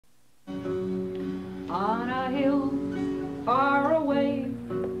On a hill far away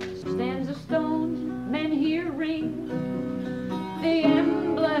stands a stone men here ring, the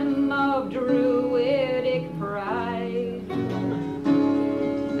emblem of Druidic pride.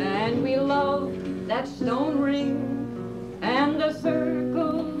 And we love that stone ring and the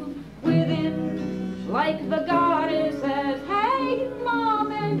circle within, like the goddess says, hey,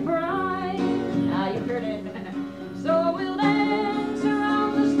 mom and bride. Ah, you heard it. So we'll dance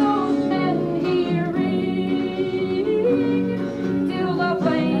around the stone men here ring, till the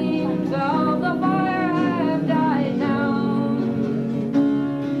flames of the fire have died down.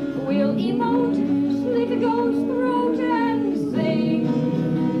 We'll emote, slit a ghost's throat and sing,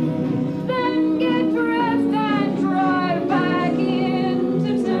 then get dressed and drive back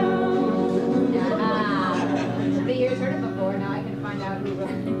into town. The years heard it before, now I can find out who wrote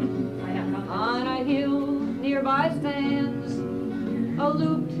it. On a hill nearby stands a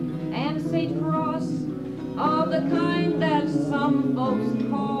lute and St. Cross of the kind that some folks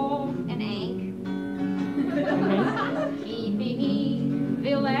call An ankh. keeping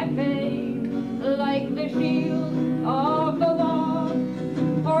evil at bay, like the shield